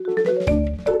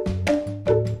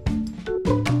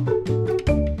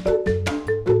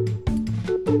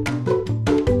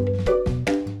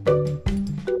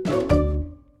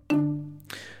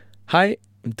Hei,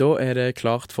 da det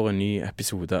klart for en ny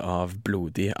episode av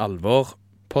Blodig, alvor,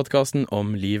 podcasten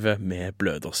om livet med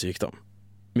blødersykdom.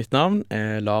 Mitt navn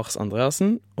Lars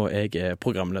Andreasen, og jeg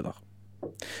programleder.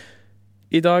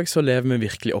 I dag så lever vi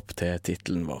virkelig opp til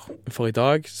tittelen vår. For i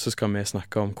dag så skal vi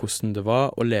snakke om hvordan det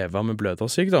var å leve med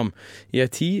blødersykdom i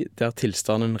en tid der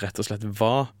tilstanden rett og slett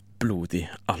var blodig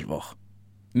alvor.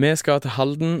 Vi skal til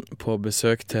Halden på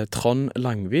besøk til Trond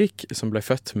Langvik, som ble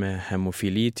født med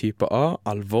hemofili type A,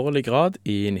 alvorlig grad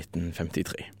i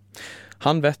 1953.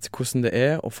 Han vet hvordan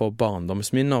det å få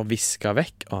barndomsminner visket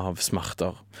vekk av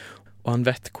smerter. Og han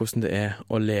vet hvordan det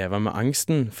å leve med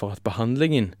angsten for at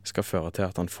behandlingen skal føre til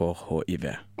at han får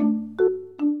HIV.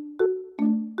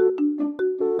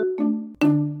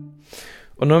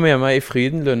 Og nå er vi hjemme i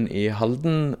Frydenlund i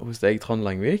Halden hos deg, Trond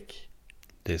Langvik.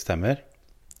 Det stemmer.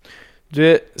 Du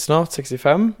snart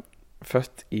 65,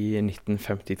 født i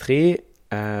 1953.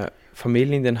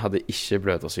 Familien din hadde ikke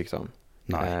blødersykdom.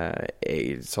 Nei.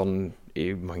 Sånn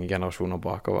i mange generasjoner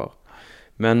bakover.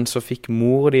 Men så fikk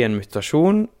mor di en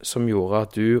mutasjon som gjorde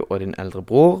at du og din eldre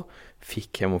bror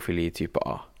fikk hemofili type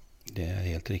A. Det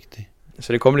helt riktig.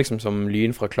 Så det kom liksom som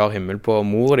lyn fra klar himmel på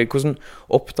mor di. Hvordan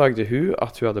oppdaget hun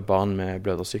at hun hadde barn med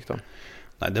blødersykdom?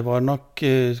 Nei, det var nok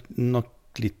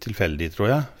litt tilfeldig, tror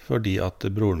jeg. Fordi at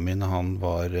broren min, han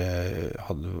var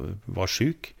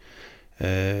syk.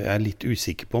 Jeg litt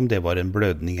usikker på om det var en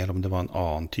blødning eller om det var en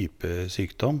annen type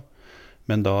sykdom.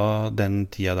 Men da,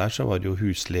 den tida der, så var det jo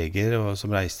husleger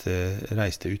som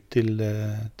reiste ut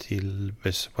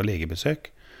på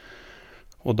legebesøk.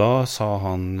 Og da sa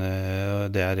han,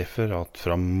 det referat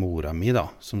fra mora mi da,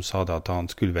 som sa da at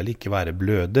han skulle vel ikke være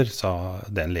bløder, sa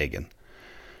den legen.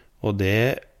 Og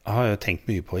det har jeg tenkt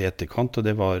mye på i etterkant, og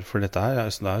det var, for dette her,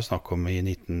 det er snakk om i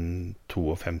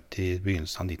 1952,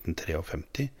 begynnelsen av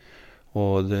 1953.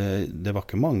 Og det var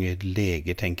ikke mange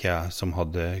leger, tenker jeg, som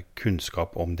hadde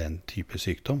kunnskap om den type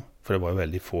sykdom. For det var jo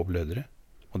veldig få blødere.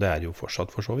 Og det jo fortsatt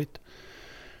for så vidt.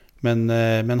 Men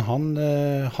han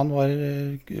var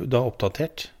da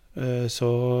oppdatert.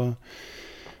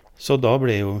 Så da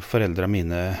ble jo foreldrene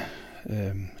mine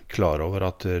klar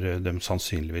over at de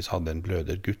sannsynligvis hadde en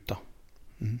blødergutt da.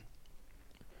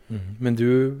 Men du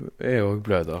jo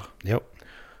bløder. Ja.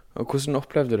 Og hvordan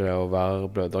opplevde du det å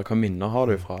være bløder? Hva minner har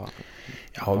du fra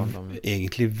Jeg har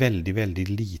egentlig veldig, veldig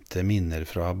lite minner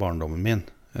fra barndommen min.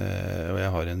 Og jeg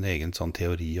har en egen sånn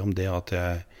teori om det, at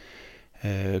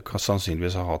jeg kan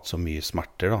sannsynligvis ha hatt så mye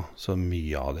smerter, da. Så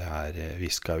mye av det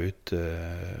visket ut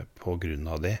på grunn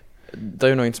av det. Det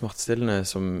jo noen smertestillende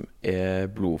som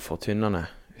blodfortynnende.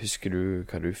 Husker du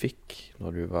hva du fikk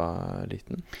når du var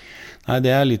liten? Nei, det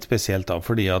litt spesielt da,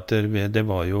 fordi at det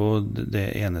var jo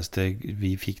det eneste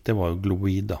vi fikk, det var jo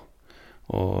blodig da.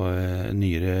 Og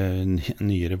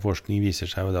nyere forskning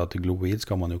viser seg jo at blodig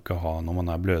skal man jo ikke ha når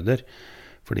man bløder,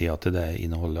 fordi at det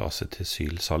inneholder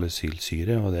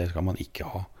acetylsalicylsyre, og det skal man ikke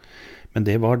ha. Men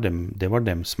det var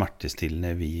dem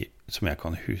smertestillende som jeg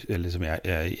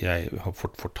har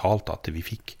fått fortalt at vi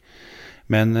fikk.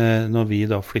 Men når vi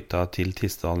da flyttet til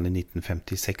tilstanden i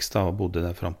 1956 da, og bodde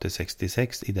der frem til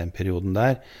 66, i den perioden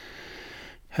der,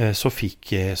 så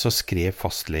skrev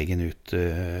fastlegen ut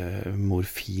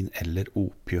morfin eller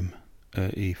opium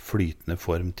i flytende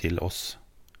form til oss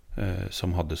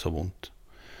som hadde så vondt.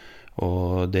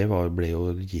 Og det ble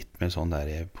jo gitt med sånn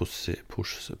der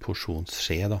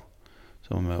porsjonsskje da,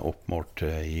 som oppmålt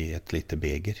i et lite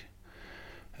beger.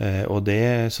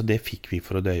 Så det fikk vi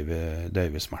for å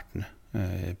døyve smertene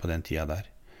på den tida der.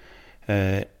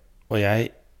 Og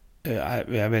jeg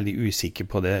veldig usikker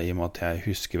på det, i og med at jeg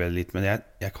husker veldig litt, men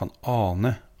jeg kan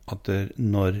ane at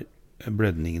når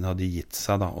blødningen hadde gitt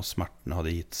seg da, og smerten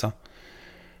hadde gitt seg,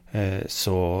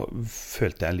 så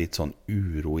følte jeg litt sånn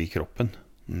uro i kroppen.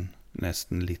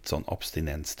 Nesten litt sånn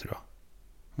abstinens, tror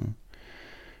jeg.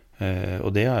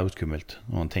 Og det jo skummelt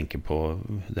når man tenker på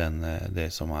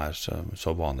det som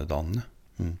så vanedannende.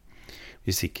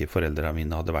 Hvis ikke foreldrene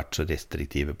mine hadde vært så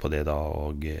restriktive på det da,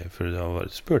 for da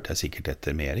spurte jeg sikkert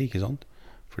etter mer, ikke sant?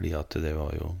 Fordi at det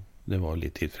var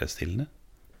litt tilfredsstillende.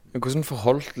 Hvordan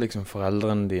forholdt liksom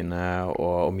foreldrene dine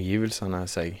og omgivelsene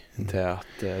seg til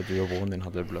at du og broren din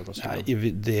hadde blødersykdom?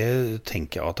 Nei, det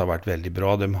tenker jeg at har vært veldig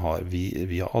bra.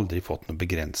 Vi har aldri fått noen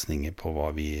begrensninger på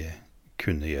hva vi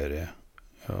kunne gjøre,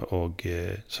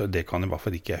 så det kan i hvert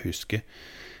fall ikke jeg huske.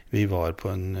 Jeg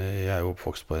jo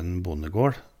oppvokst på en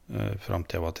bondegård, frem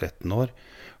til jeg var 13 år,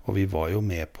 og vi var jo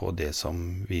med på det som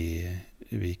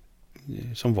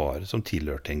som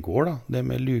tilhørte en gård da, det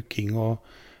med luking og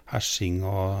hersing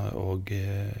og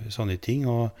sånne ting,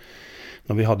 og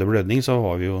når vi hadde blødning så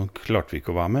klarte vi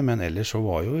ikke å være med, men ellers så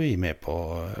var jo vi med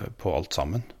på alt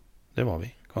sammen, det var vi.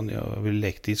 Vi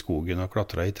lekte i skogen og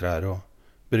klatret i trær og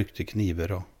brukte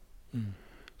kniver.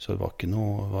 Så det var ikke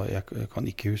noe, jeg kan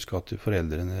ikke huske at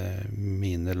foreldrene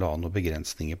mine la noen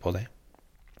begrensninger på det.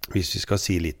 Hvis vi skal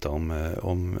si litt om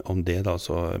det da,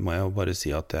 så må jeg jo bare si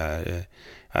at jeg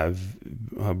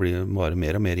har blitt bare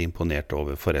mer og mer imponert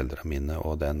over foreldrene mine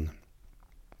og den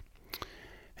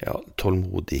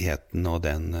tålmodigheten og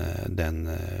den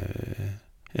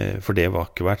for det var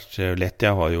ikke vært lett.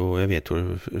 Jeg vet jo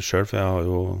selv, for jeg har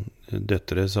jo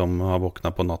døtre som har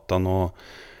våknet på natta nå,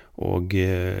 og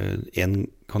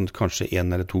kanskje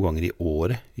 1 eller 2 ganger i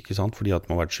året, ikke sant, fordi at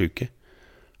de har vært syke.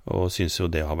 Og synes jo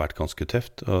det har vært ganske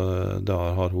tøft. Og da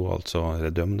har hun altså,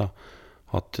 eller dem da,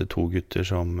 hatt 2 gutter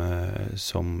som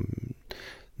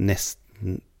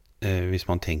nesten, hvis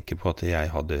man tenker på at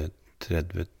jeg hadde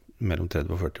mellom 30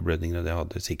 og 40 blødninger, og det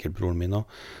hadde sikkert broren min også.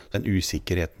 Den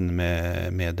usikkerheten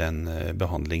med den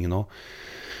behandlingen også.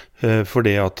 For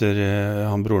det at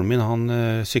broren min,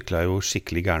 han syklet jo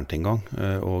skikkelig gærent en gang,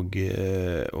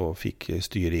 og fikk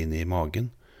styre inn i magen.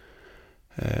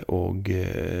 Og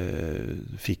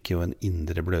fikk jo en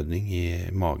indre blødning i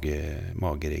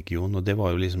mageregionen, og det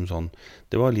var jo liksom sånn,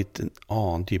 det var litt en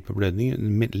annen type blødning.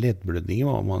 Leddblødninger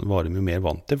var de jo mer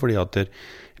vant til, fordi at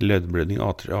leddblødning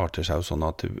arter seg jo sånn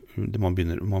at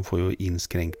man får jo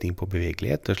innskrenkning på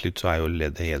bevegelighet. Til slutt så er jo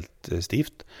leddet helt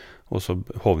stivt, og så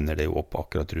hovner det jo opp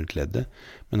akkurat rundt leddet.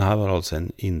 Men her var altså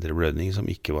en indre blødning som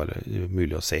ikke var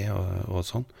mulig å se og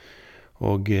sånn.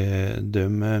 Og de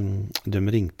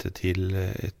ringte til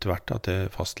etter hvert til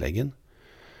fastlegen,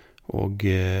 og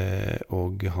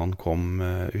han kom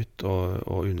ut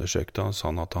og undersøkte. Han sa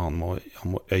at han må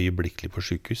øyeblikkelig på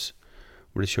sykehus.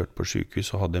 Ble kjørt på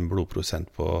sykehus og hadde en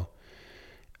blodprosent på,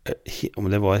 om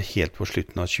det var helt på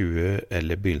slutten av 20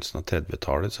 eller begynnelsen av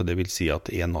 30-tallet, så det vil si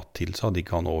at en natt til så hadde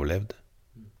ikke han overlevd.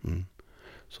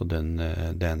 Så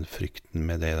den frykten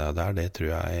med det der, det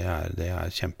tror jeg det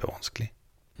er kjempevanskelig.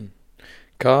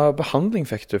 Hva behandling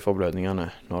fikk du for blødningene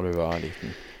når du var liten?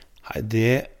 Nei,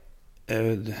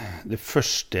 det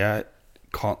første jeg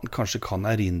kanskje kan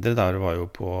erindre der var jo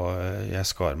jeg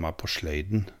skar meg på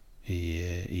sløyden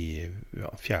i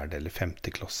 4. eller 5.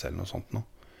 klasse eller noe sånt nå.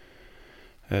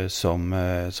 Som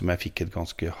jeg fikk et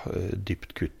ganske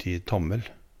dypt kutt i tommel.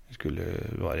 Det skulle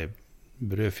være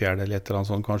brødfjerde eller et eller annet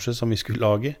sånt kanskje, som vi skulle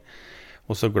lage.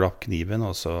 Og så glapp kniven,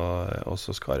 og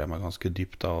så skar jeg meg ganske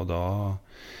dypt da, og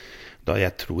da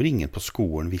jeg tror ingen på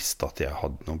skolen visste at jeg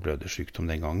hadde noen blødersykdom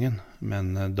den gangen,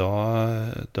 men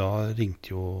da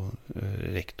ringte jo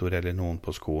rektor eller noen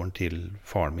på skolen til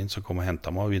faren min som kom og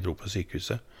hentet meg, og vi dro på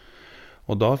sykehuset.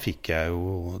 Og da fikk jeg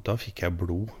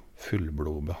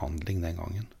fullblodbehandling den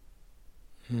gangen.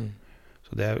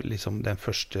 Så det er liksom den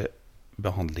første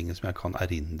behandlingen som jeg kan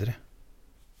erindre,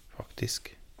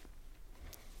 faktisk.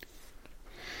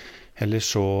 Eller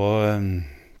så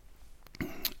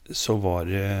var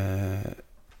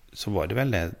det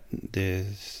vel det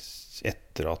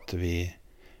etter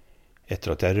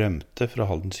at jeg rømte fra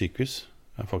Halden sykehus.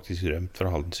 Jeg har faktisk rømt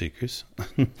fra Halden sykehus.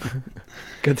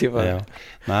 Hva tid var det? Ja.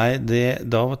 Nei,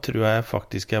 da tror jeg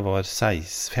faktisk jeg var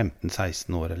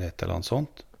 15-16 år eller et eller annet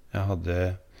sånt.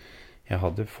 Jeg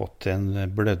hadde fått en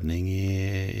blødning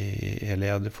eller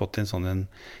jeg hadde fått en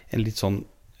litt sånn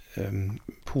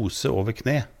pose over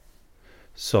kne.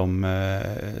 Som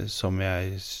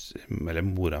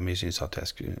mora mi syntes at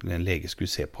en lege skulle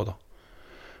se på da.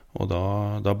 Og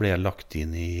da ble jeg lagt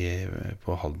inn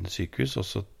på Halden sykehus, og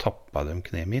så tappet de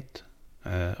kneet mitt,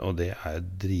 og det er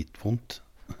dritvondt.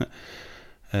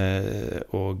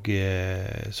 Og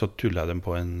så tullet de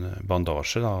på en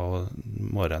bandasje da, og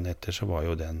morgenen etter så var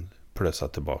jo den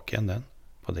pløsa tilbake igjen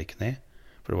på det kne,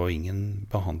 for det var ingen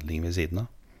behandling ved siden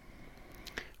av.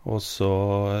 Og så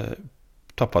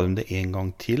tappet de det en gang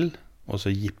til, og så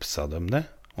gipsa de det,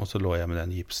 og så lå jeg med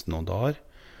den gipsen noen dager,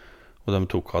 og de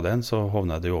tok av den, så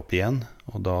hovnet det jo opp igjen,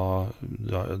 og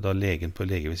da legen på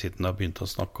legevisitten da begynte å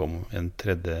snakke om en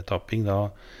 3. tapping,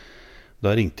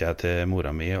 da ringte jeg til mora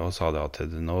mi og sa det at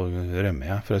nå rømmer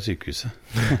jeg fra sykehuset.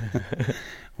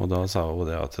 Og da sa hun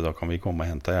det at da kan vi komme og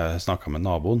hente, jeg snakket med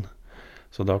naboen,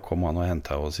 så da kom han og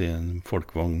hentet oss i en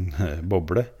folkevogn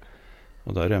boble.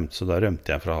 Og da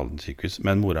rømte jeg fra Halden sykehus.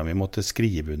 Men mora mi måtte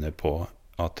skrive under på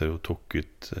at hun tok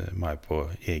ut meg på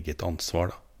eget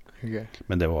ansvar da. Okay.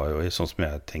 Men det var jo, sånn som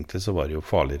jeg tenkte, så var det jo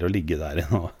farligere å ligge der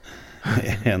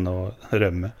enn å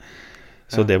rømme.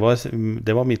 Så det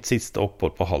var mitt siste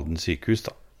opphold på Halden sykehus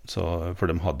da. For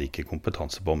de hadde ikke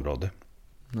kompetanse på området.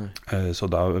 Nei. Så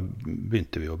da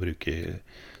begynte vi å bruke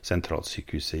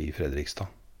sentralsykehuset i Fredrikstad.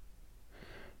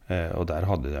 Og der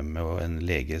hadde de jo en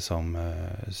lege som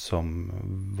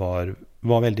var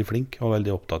veldig flink og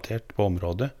veldig oppdatert på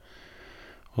området.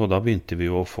 Og da begynte vi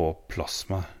jo å få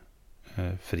plasma,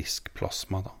 frisk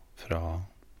plasma da, fra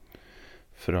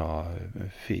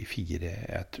 3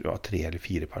 eller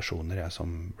 4 personer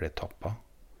som ble tappet.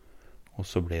 Og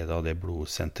så ble da det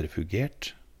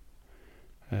blodsentrifugert,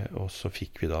 og så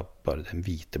fikk vi da bare den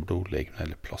hvite blodlegen,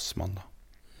 eller plasmaen da.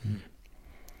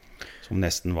 Som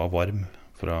nesten var varm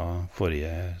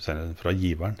fra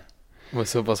giveren. Var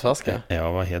det såpass fersk, ja? Ja,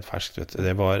 det var helt ferskt, vet du.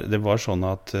 Det var sånn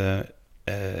at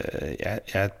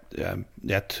jeg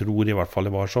tror i hvert fall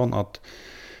det var sånn at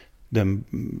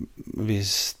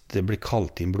hvis det ble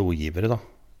kalt inn blodgivere da,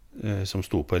 som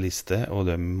sto på en liste, og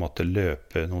de måtte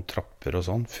løpe noen trapper og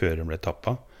sånn før de ble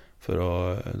tappet,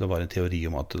 det var en teori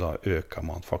om at da øker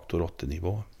man faktor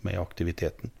 8-nivå med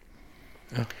aktiviteten.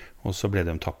 Ja. Og så ble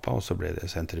de tappet, og så ble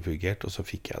det sentrifugert, og så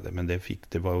fikk jeg det. Men det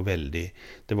var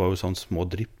jo sånn små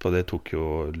drypp, og det tok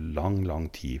jo lang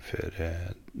tid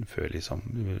før liksom,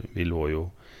 vi lå jo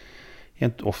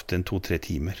ofte 2-3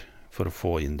 timer for å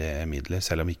få inn det middelet,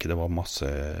 selv om ikke det var masse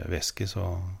væske,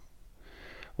 og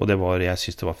jeg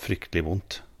synes det var fryktelig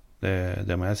vondt,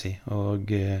 det må jeg si. Og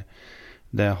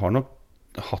det har nok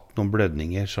hatt noen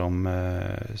blødninger som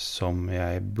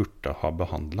jeg burde ha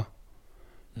behandlet.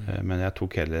 Men jeg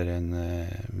tok heller i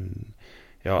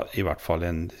hvert fall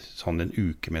en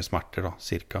uke med smerter da,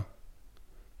 cirka,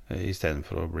 i stedet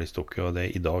for å bli stukket. Og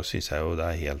i dag synes jeg jo det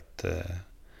er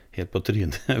helt på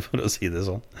trynet, for å si det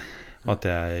sånn, at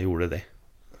jeg gjorde det.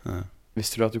 Ja.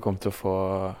 Visste du at du kom til å få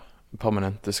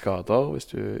permanente skader hvis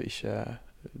du ikke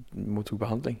mottok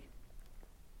behandling?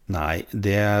 Nei,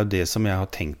 det er det som jeg har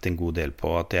tenkt en god del på,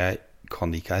 at jeg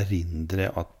kan ikke erindre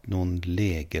at noen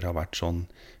leger har vært sånn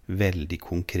veldig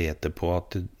konkrete på at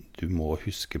du må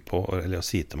huske på, eller å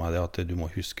si til meg det, at du må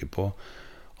huske på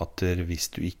at hvis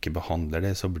du ikke behandler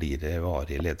det, så blir det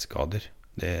varige ledskader.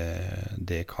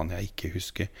 Det kan jeg ikke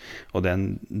huske. Og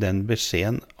den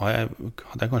beskjeden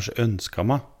hadde jeg kanskje ønsket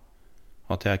meg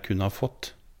at jeg kunne ha fått.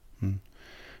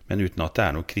 Men uten at det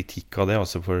er noe kritikk av det,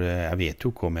 altså, for jeg vet jo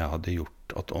ikke om jeg hadde gjort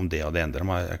om det hadde endret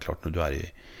meg. Det er klart, når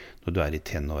du er i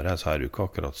tenåret, så er du ikke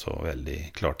akkurat så veldig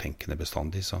klartenkende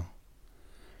bestandig,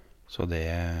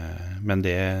 men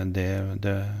det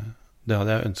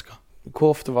hadde jeg ønsket. Hvor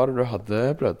ofte var det du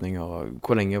hadde blødninger, og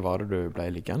hvor lenge var det du ble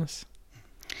liggende?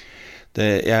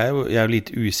 Jeg er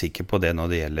litt usikker på det når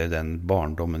det gjelder den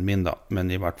barndommen min da, men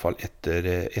i hvert fall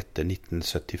etter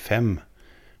 1975,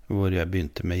 hvor jeg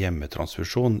begynte med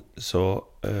hjemmetransfusjon, så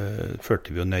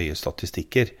førte vi jo nøye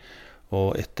statistikker,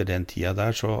 og etter den tida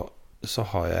der så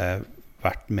har jeg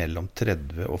vært mellom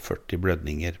 30 og 40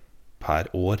 blødninger per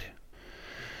år.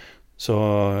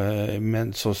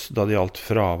 Men da det gjaldt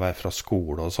fravær fra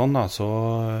skole og sånn da,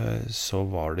 så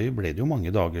ble det jo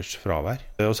mange dagers fravær.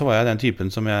 Og så var jeg den typen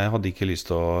som jeg hadde ikke lyst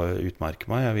til å utmerke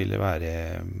meg. Jeg ville være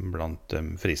blant dem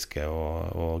friske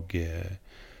og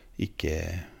ikke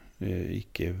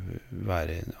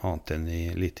være annet enn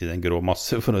litt i den grå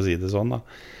masse, for å si det sånn da.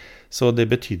 Så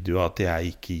det betydde jo at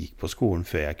jeg ikke gikk på skolen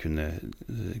før jeg kunne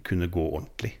gå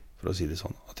ordentlig, for å si det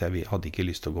sånn. At jeg hadde ikke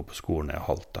lyst til å gå på skolen når jeg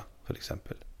halta, for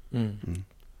eksempel.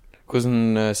 Hvordan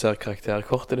ser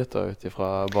karakterkortet ditt da ut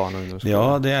fra barne- og ungdomsskolen?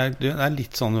 Ja, det er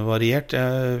litt sånn variert.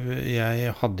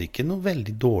 Jeg hadde ikke noen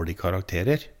veldig dårlige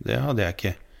karakterer. Det hadde jeg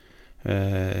ikke.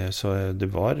 Så det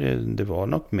var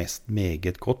nok mest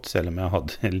meget godt, selv om jeg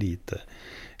hadde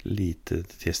lite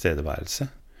tilstedeværelse.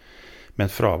 Men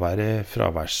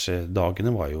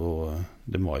fraværsdagene var jo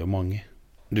mange.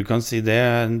 Du kan si det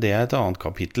er et annet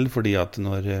kapittel, fordi at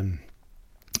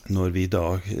når vi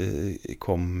da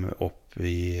kom opp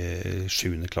i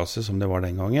 7. klasse, som det var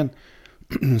den gangen,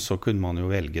 så kunne man jo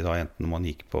velge da enten om man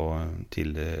gikk til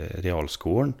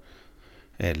realskolen,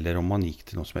 eller om man gikk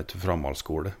til noe som heter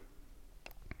framhaldsskole.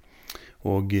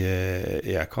 Og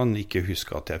jeg kan ikke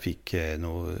huske at jeg fikk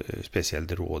noe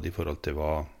spesielt råd i forhold til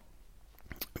hva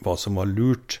som var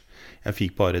lurt. Jeg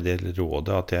fikk bare det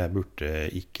rådet at jeg burde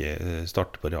ikke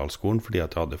starte på realskolen, fordi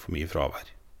at jeg hadde for mye fravær.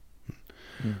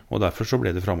 Og derfor så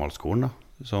ble det framhaldsskolen da,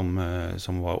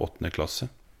 som var 8. klasse.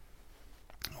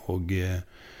 Og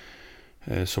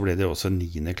så ble det også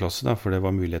 9. klasse da, for det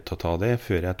var mulighet til å ta det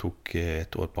før jeg tok et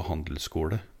år på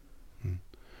handelsskole.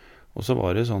 Og så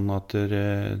var det sånn at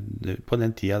på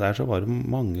den tida der så var det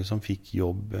mange som fikk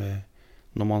jobb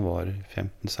når man var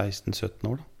 15, 16, 17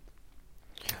 år da.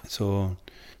 Så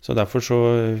derfor så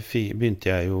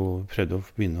prøvde å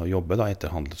begynne å jobbe da etter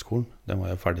handelsskolen. Den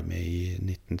var jeg ferdig med i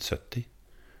 1970.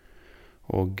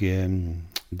 Og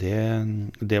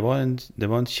det var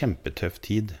en kjempetøff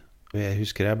tid. Jeg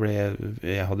husker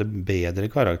jeg hadde bedre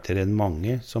karakter enn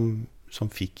mange som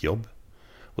fikk jobb.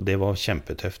 Og det var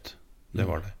kjempetøft. Det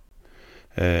var det.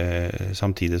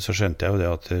 Samtidig så skjønte jeg jo det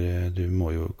at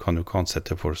kan jo ikke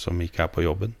ansette folk som ikke på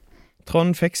jobben.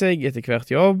 Trond fikk seg etter hvert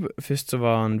jobb. Først så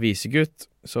var han visegutt,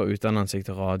 så utdannet han seg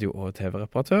til radio- og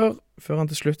TV-reparatør, før han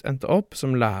til slutt endte opp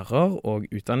som lærer og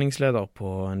utdanningsleder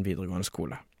på en videregående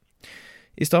skole.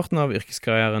 I starten av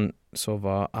yrkeskarrieren så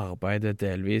var arbeidet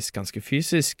delvis ganske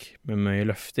fysisk, med mye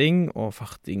løfting og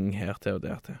farting her til og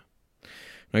der til.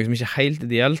 Noe som ikke er helt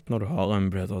ideelt når du har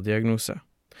en bløderdiagnose.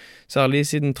 Særlig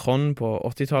siden Trond på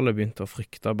 80-tallet begynte å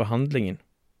frykte behandlingen.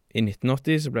 I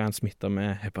 1980 så ble han smittet med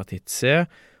hepatitt C,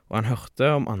 og han hørte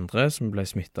om andre som ble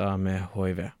smittet med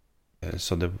HIV.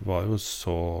 Så det var jo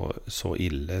så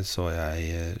ille, så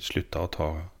jeg sluttet å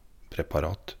ta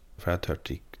preparat, for jeg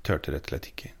tørte rett og slett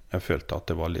ikke. Jeg følte at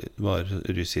det var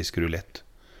russisk rulett.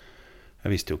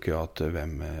 Jeg visste jo ikke at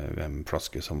hvem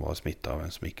flaske som var smittet, og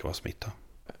hvem som ikke var smittet.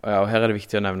 Ja, og her er det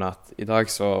viktig å nevne at i dag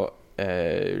så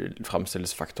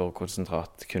fremstilles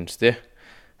faktorkonsentrat kunstig,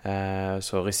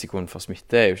 så risikoen for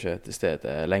smitte er jo ikke til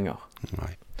stede lenger.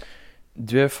 Nei.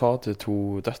 Du er far til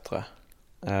 2 døtre.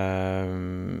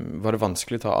 Var det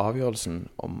vanskelig å ta avgjørelsen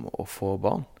om å få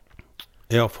barn?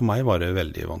 Ja, for meg var det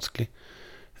veldig vanskelig.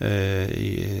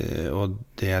 Og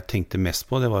det jeg tenkte mest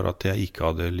på, det var at jeg ikke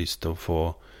hadde lyst til å få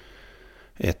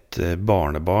et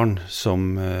barnebarn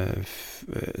som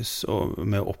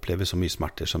med å oppleve så mye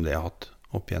smerter som det jeg har hatt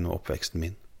opp gjennom oppveksten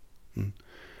min.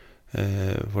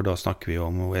 For da snakker vi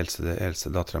om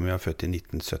eldste datteren min, født i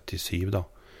 1977 da.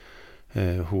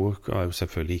 Hun er jo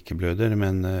selvfølgelig ikke bløder,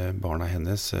 men barna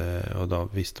hennes, og da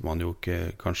visste man jo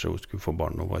ikke, kanskje hun skulle få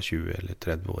barn når hun var 20 eller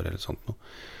 30 år eller sånt noe.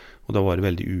 Og da var det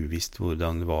veldig uvisst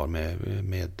hvordan det var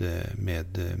med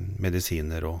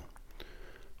medisiner og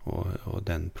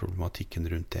den problematikken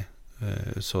rundt det.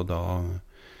 Så da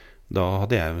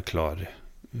hadde jeg en klar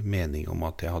mening om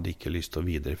at jeg hadde ikke lyst til å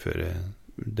videreføre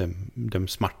de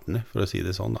smertene, for å si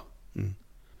det sånn da.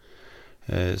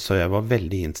 Så jeg var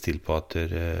veldig innstilt på at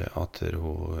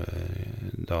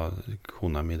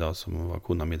kona mi da, som var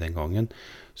kona mi den gangen,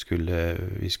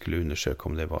 vi skulle undersøke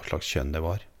om det var slags kjønn det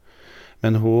var.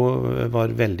 Men hun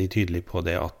var veldig tydelig på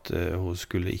det at hun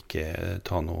skulle ikke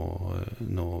ta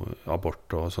noe abort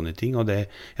og sånne ting, og jeg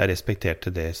respekterte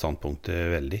det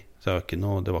standpunktet veldig. Så det var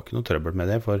ikke noe trøbbel med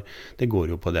det, for det går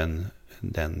jo på den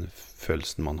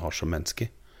følelsen man har som menneske.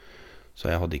 Så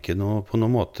jeg hadde ikke på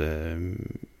noen måte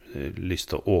lyst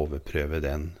til å overprøve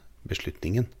den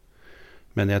beslutningen.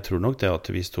 Men jeg tror nok det at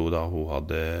hvis hun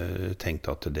hadde tenkt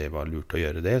at det var lurt å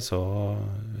gjøre det, så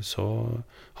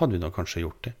hadde hun nok kanskje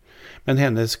gjort det. Men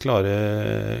hennes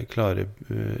klare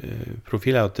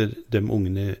profil er at de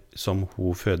ungene som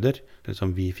hun føder, eller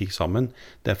som vi fikk sammen,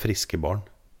 det er friske barn.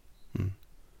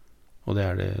 Og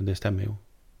det stemmer jo.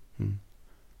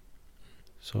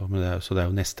 Så det er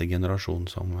jo neste generasjon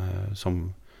som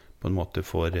på en måte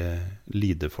får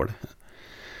lide for det.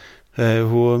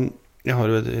 Jeg har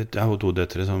jo 2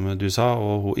 døtre, som du sa,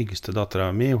 og hun yngste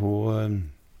datteren min,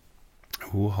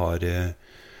 hun har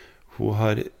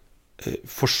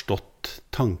forstått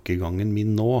tankegangen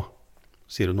min nå.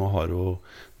 Sier hun, nå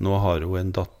har hun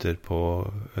en datter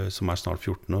som er snart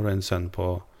 14 år, og en sønn på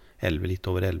 11, litt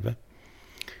over 11.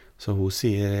 Så hun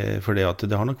sier, for det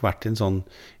har nok vært en sånn,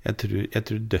 jeg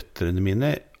tror døtrene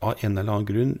mine av en eller annen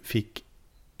grunn fikk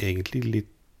egentlig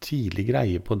litt tidlig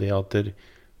greie på det at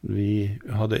vi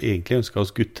hadde egentlig ønsket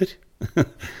oss gutter.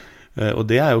 Og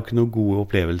det er jo ikke noe god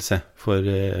opplevelse for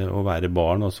å være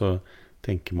barn, og så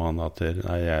tenker man at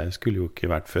nei, jeg skulle jo ikke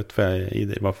vært født, i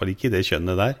hvert fall ikke i det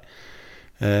kjønnet der.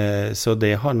 Så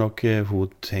det har nok hun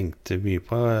tenkt mye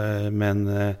på, men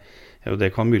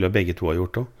det kan mulig at begge to har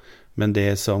gjort også. Men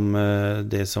det som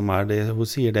er det, hun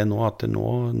sier det nå, at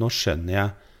nå skjønner jeg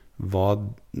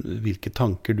hvilke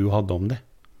tanker du hadde om det.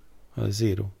 Det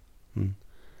sier hun.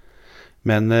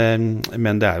 Men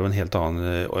det er jo en helt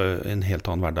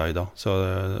annen hverdag da.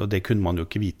 Og det kunne man jo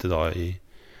ikke vite da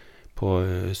på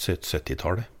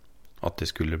 70-tallet, at det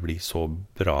skulle bli så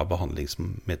bra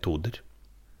behandlingsmetoder.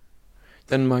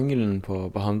 Den mangelen på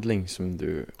behandling som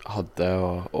du hadde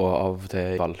og av og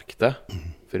til valgte,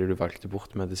 fordi du valgte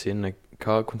bort medisinene,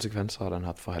 hva konsekvenser har den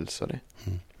hatt for helsa di?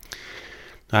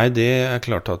 Nei, det er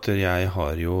klart at jeg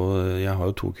har jo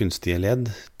 2 kunstige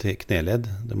ledd, kneledd.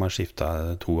 De har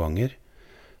skiftet 2 ganger,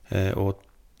 og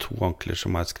 2 ankler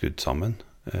som er skrudd sammen,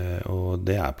 og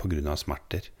det er på grunn av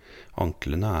smerter.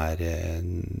 Anklene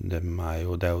det er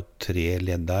jo 3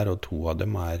 ledd der, og 2 av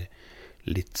dem er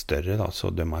litt større, da,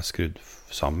 så de er skrudd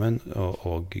sammen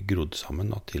og grodd sammen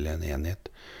da, til en enhet.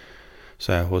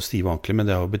 Så jeg har stive ankler, men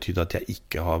det har betydd at jeg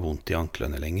ikke har vondt i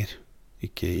anklene lenger,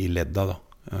 ikke i ledda da.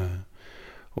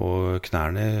 Og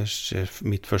knærne,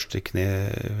 mitt første kne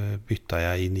bytta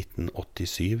jeg i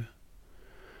 1987,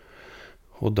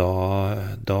 Og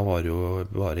da var jo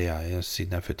bare jeg,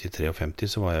 siden jeg er født i 53,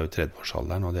 så var jeg jo i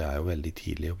 30-årsalderen, og det er jo veldig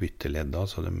tidlig å bytte ledd da,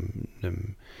 så de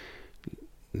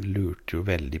lurte jo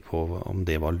veldig på om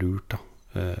det var lurt da.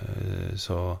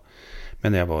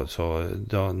 Men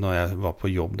når jeg var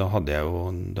på jobb, da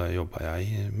jobbet jeg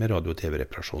med radio- og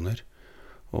TV-reparasjoner.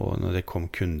 Og når det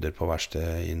kom kunder på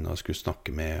verkstedet inn og skulle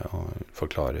snakke med og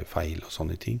forklare feil og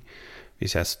sånne ting,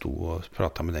 hvis jeg sto og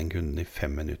pratet med den kunden i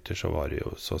 5 minutter, så var det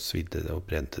jo så svidde det og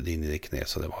brente det inn i det kne,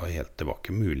 så det var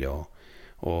ikke mulig å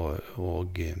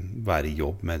være i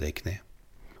jobb med det kne.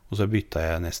 Og så bytta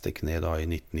jeg neste kne da i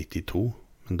 1992,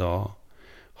 men da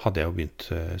hadde jeg jo begynt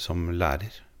som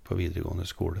lærer på videregående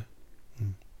skole.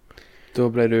 Da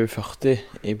ble du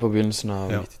 40 på begynnelsen av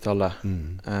 90-tallet.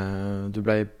 Du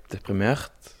ble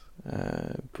deprimert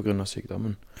på grunn av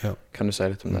sykdommen. Ja. Kan du si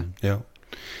litt om det? Ja.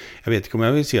 Jeg vet ikke om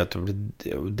jeg vil si at jeg ble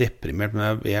deprimert,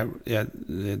 men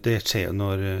det skjer jo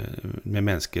med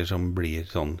mennesker som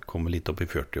kommer litt opp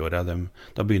i 40-åra,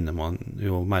 da begynner man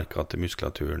jo å merke at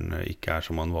muskulaturen ikke er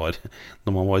som man var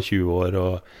når man var 20 år,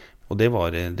 og det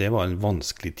var en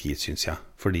vanskelig tid, synes jeg,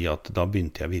 fordi at da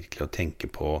begynte jeg virkelig å tenke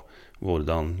på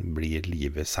hvordan blir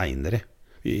livet senere.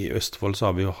 I Østfold så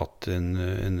har vi jo hatt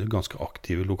en ganske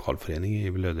aktiv lokalforening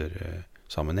i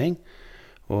blødersammenheng,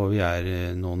 og nå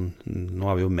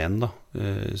er vi jo menn da,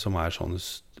 som er sånn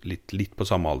litt på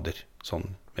samme alder,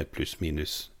 sånn med pluss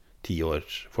minus 10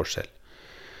 års forskjell.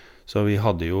 Så vi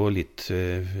hadde jo litt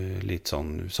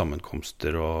sånn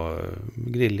sammenkomster og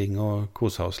grilling og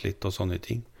kosa oss litt og sånne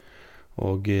ting.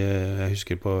 Og jeg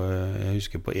husker på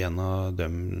en av de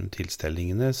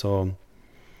tilstelningene, så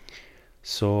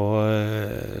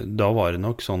da var det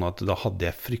nok sånn at da hadde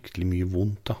jeg fryktelig mye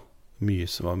vondt da. Mye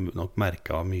som var nok merket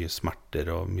av mye smerter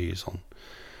og mye sånn.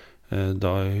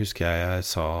 Da husker jeg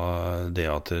sa det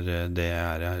at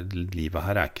livet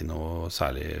her er ikke noe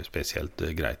særlig spesielt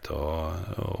greit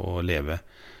å leve.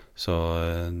 Så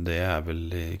det er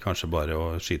vel kanskje bare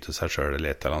å skyte seg selv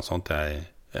eller et eller annet sånt.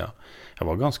 Jeg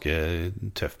var ganske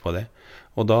tøff på det.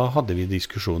 Og da hadde vi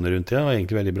diskusjoner rundt det, det var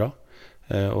egentlig veldig bra.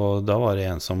 Og da var det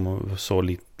en som så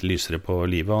litt lysere på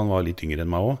livet, han var litt yngre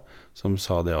enn meg også, som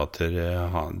sa det at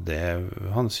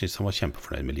han syntes han var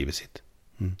kjempefornøyd med livet sitt.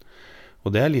 Og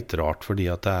det er litt rart, fordi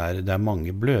at det er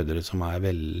mange blødere som er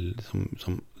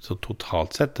så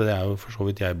totalt sett, det er jo for så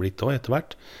vidt jeg blitt også etter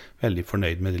hvert, veldig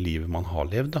fornøyd med det livet man har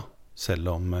levd da, selv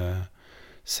om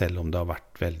det har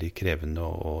vært veldig krevende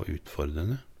og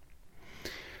utfordrende.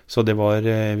 Så vi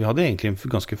hadde egentlig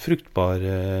en ganske fruktbar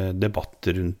debatt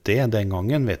rundt det den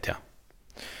gangen, vet jeg.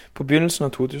 På begynnelsen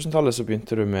av 2000-tallet så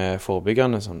begynte du med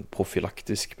forebyggende sånn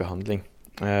profylaktisk behandling.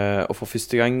 Og for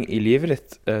første gang i livet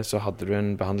ditt så hadde du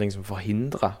en behandling som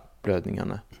forhindret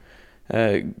blødningene.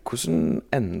 Hvordan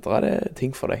endret det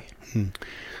ting for deg?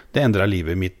 Det endret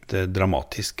livet mitt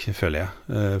dramatisk, føler jeg.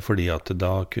 Fordi at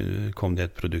da kom det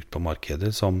et produkt på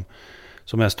markedet som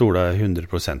jeg stolte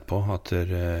 100% på at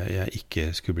jeg ikke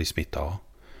skulle bli smittet av.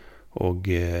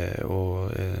 Og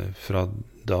fra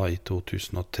da i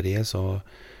 2003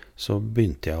 så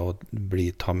begynte jeg å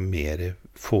ta mer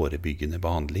forebyggende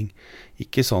behandling.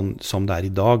 Ikke sånn som det er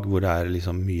i dag, hvor det er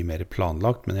liksom mye mer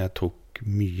planlagt, men jeg tok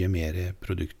mye mer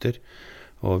produkter.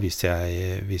 Og hvis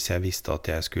jeg visste at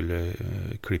jeg skulle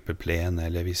klippe plen,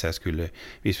 eller hvis vi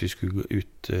skulle gå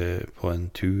ut på en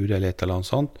tur eller et eller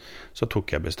annet sånt, så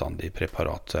tok jeg bestandig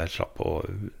preparat, så jeg slapp å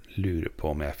lure på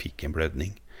om jeg fikk en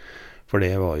blødning. For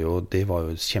det var jo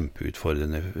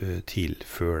kjempeutfordrende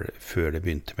før det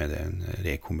begynte med den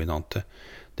rekombinante.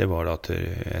 Det var at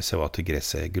jeg så at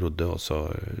gresset grodde, og så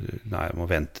jeg må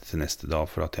vente til neste dag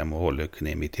for at jeg må holde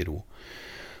kneet mitt i ro.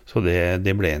 Så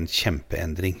det ble en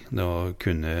kjempeendring, å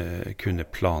kunne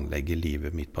planlegge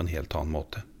livet mitt på en helt annen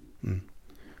måte.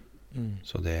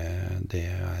 Så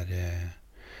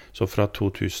så fra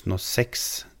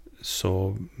 2006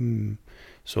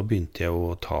 så begynte jeg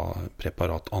å ta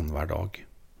preparat annenhver dag.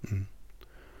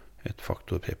 Et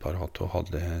faktorpreparat, så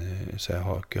jeg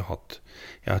har ikke hatt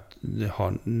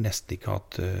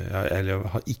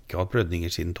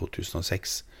blødninger siden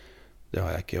 2006. Det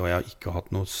har jeg ikke, og jeg har ikke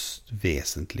hatt noe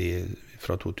vesentlig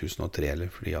fra 2003, eller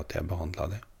fordi at jeg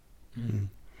behandlet det.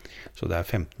 Så det er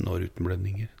 15 år uten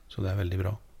blødninger, så det er veldig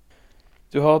bra.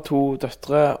 Du har 2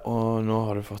 døtre, og nå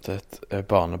har du fått et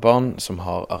barnebarn som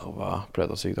har arvet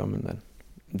blødersykdommen din.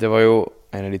 Det var jo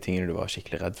en av de tingene du var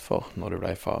skikkelig redd for når du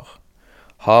ble far.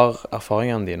 Har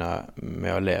erfaringene dine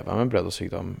med å leve med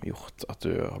blødersykdom gjort at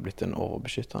du har blitt en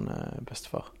overbeskyttende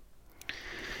bestefar?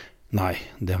 Nei,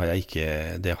 det har jeg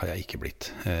ikke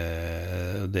blitt.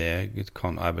 Det er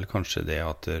vel kanskje det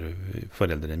at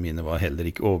foreldrene mine var heller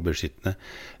ikke overbeskyttende,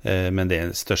 men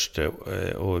den største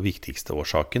og viktigste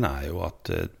årsaken er jo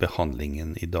at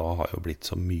behandlingen i dag har jo blitt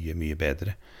så mye, mye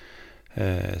bedre.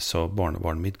 Så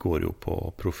barnebarnet mitt går jo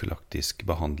på profylaktisk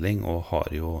behandling og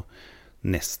har jo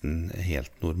nesten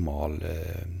helt normal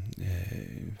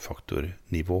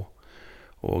faktornivå.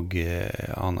 Og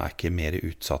han er ikke mer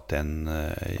utsatt enn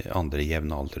andre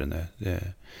jevnaldrende.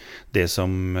 Det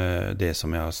som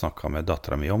jeg har snakket med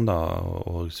datteren min om da,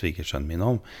 og svigersønnen min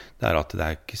om, det er at det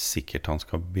er ikke sikkert han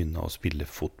skal begynne å spille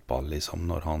fotball liksom,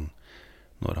 når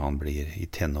han blir i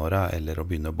tenåra, eller å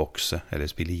begynne å bokse, eller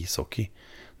spille ishockey.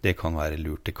 Det kan være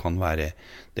lurt. Det kan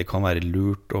være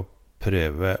lurt å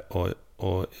prøve å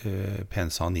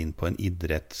pense han inn på en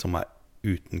idrett som er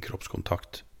uten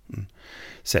kroppskontakt.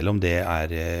 Selv om det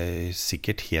er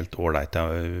sikkert helt ålreit.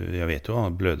 Jeg vet jo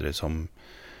blødere som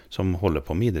holder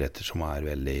på med idretter som er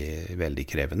veldig, veldig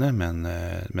krevende,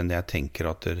 men jeg tenker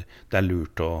at det er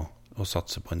lurt å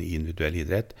satse på en individuell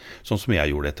idrett, sånn som jeg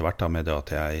gjorde etter hvert da, med det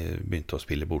at jeg begynte å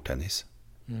spille bordtennis.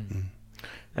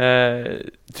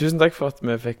 Tusen takk for at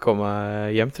vi fikk komme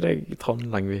hjem til deg, Trond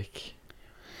Langvik.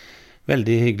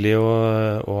 Veldig hyggelig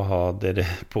å ha dere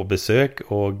på besøk,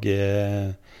 og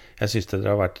jeg synes dere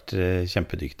har vært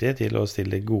kjempedyktige til å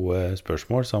stille gode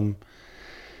spørsmål som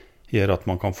gjør at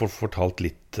man kan få fortalt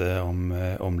litt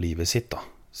om livet sitt da.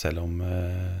 Selv om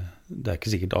det er ikke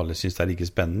sikkert alle synes det er like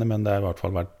spennende, men det har i hvert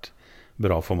fall vært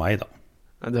bra for meg da.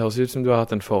 Det høres ut som du har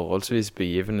hatt en forholdsvis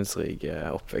begivenhetsrik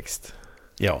oppvekst.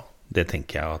 Ja, det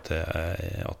tenker jeg at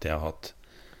jeg har hatt.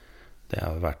 Det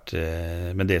har vært,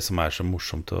 men det som er så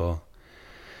morsomt å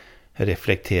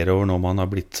reflektere over når man har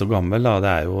blitt så gammel, da, det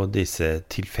er jo disse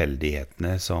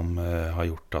tilfeldighetene som har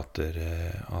gjort at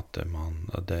man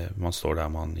står der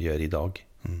man gjør i dag.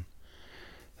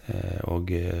 Og,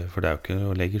 for det er jo ikke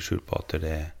å legge skjul på at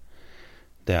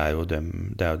det er jo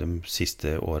de siste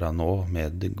årene nå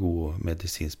med god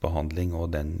medisinsk behandling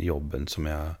og den jobben som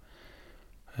jeg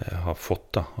har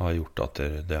fått da, har gjort at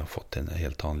det har fått en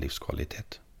helt annen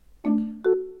livskvalitet.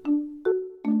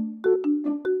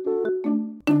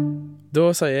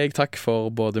 Da sier jeg takk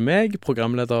for både meg,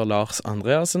 programleder Lars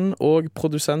Andreasen og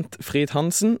produsent Frid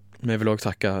Hansen. Vi vil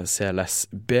også takke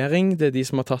CLS Bering. Det er de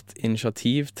som har tatt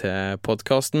initiativ til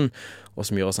podcasten, og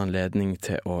som gir oss anledning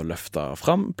til å løfte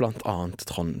fram blant annet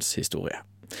Tronds historie.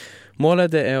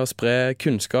 Målet det er å spre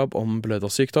kunnskap om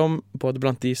blødersykdom, både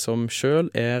blant de som selv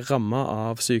er rammet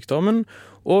av sykdommen,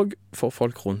 og for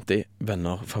folk rundt de,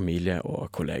 venner, familie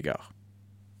og kollegaer.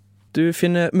 Du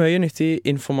finner mye nyttig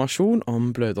informasjon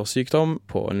om blødersykdom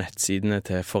på nettsidene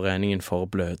til Foreningen for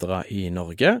blødere i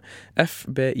Norge,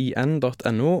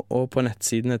 fbin.no, og på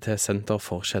nettsidene til Senter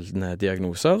for sjeldne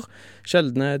diagnoser,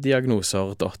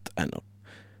 sjeldnediagnoser.no.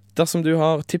 Dersom du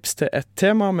har tips til et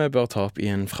tema vi bør ta opp i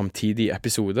en fremtidig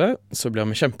episode, så blir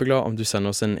vi kjempeglad om du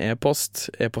sender oss en e-post.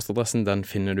 E-postadressen den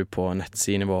finner du på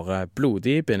nettsidene våre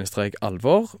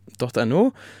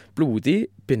blodig-alvor.no,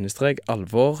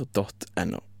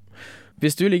 blodig-alvor.no.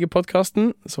 Hvis du liker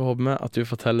podcasten, så håper vi at du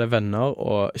forteller venner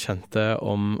og kjente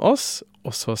om oss,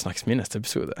 og så snakkes vi i neste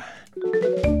episode.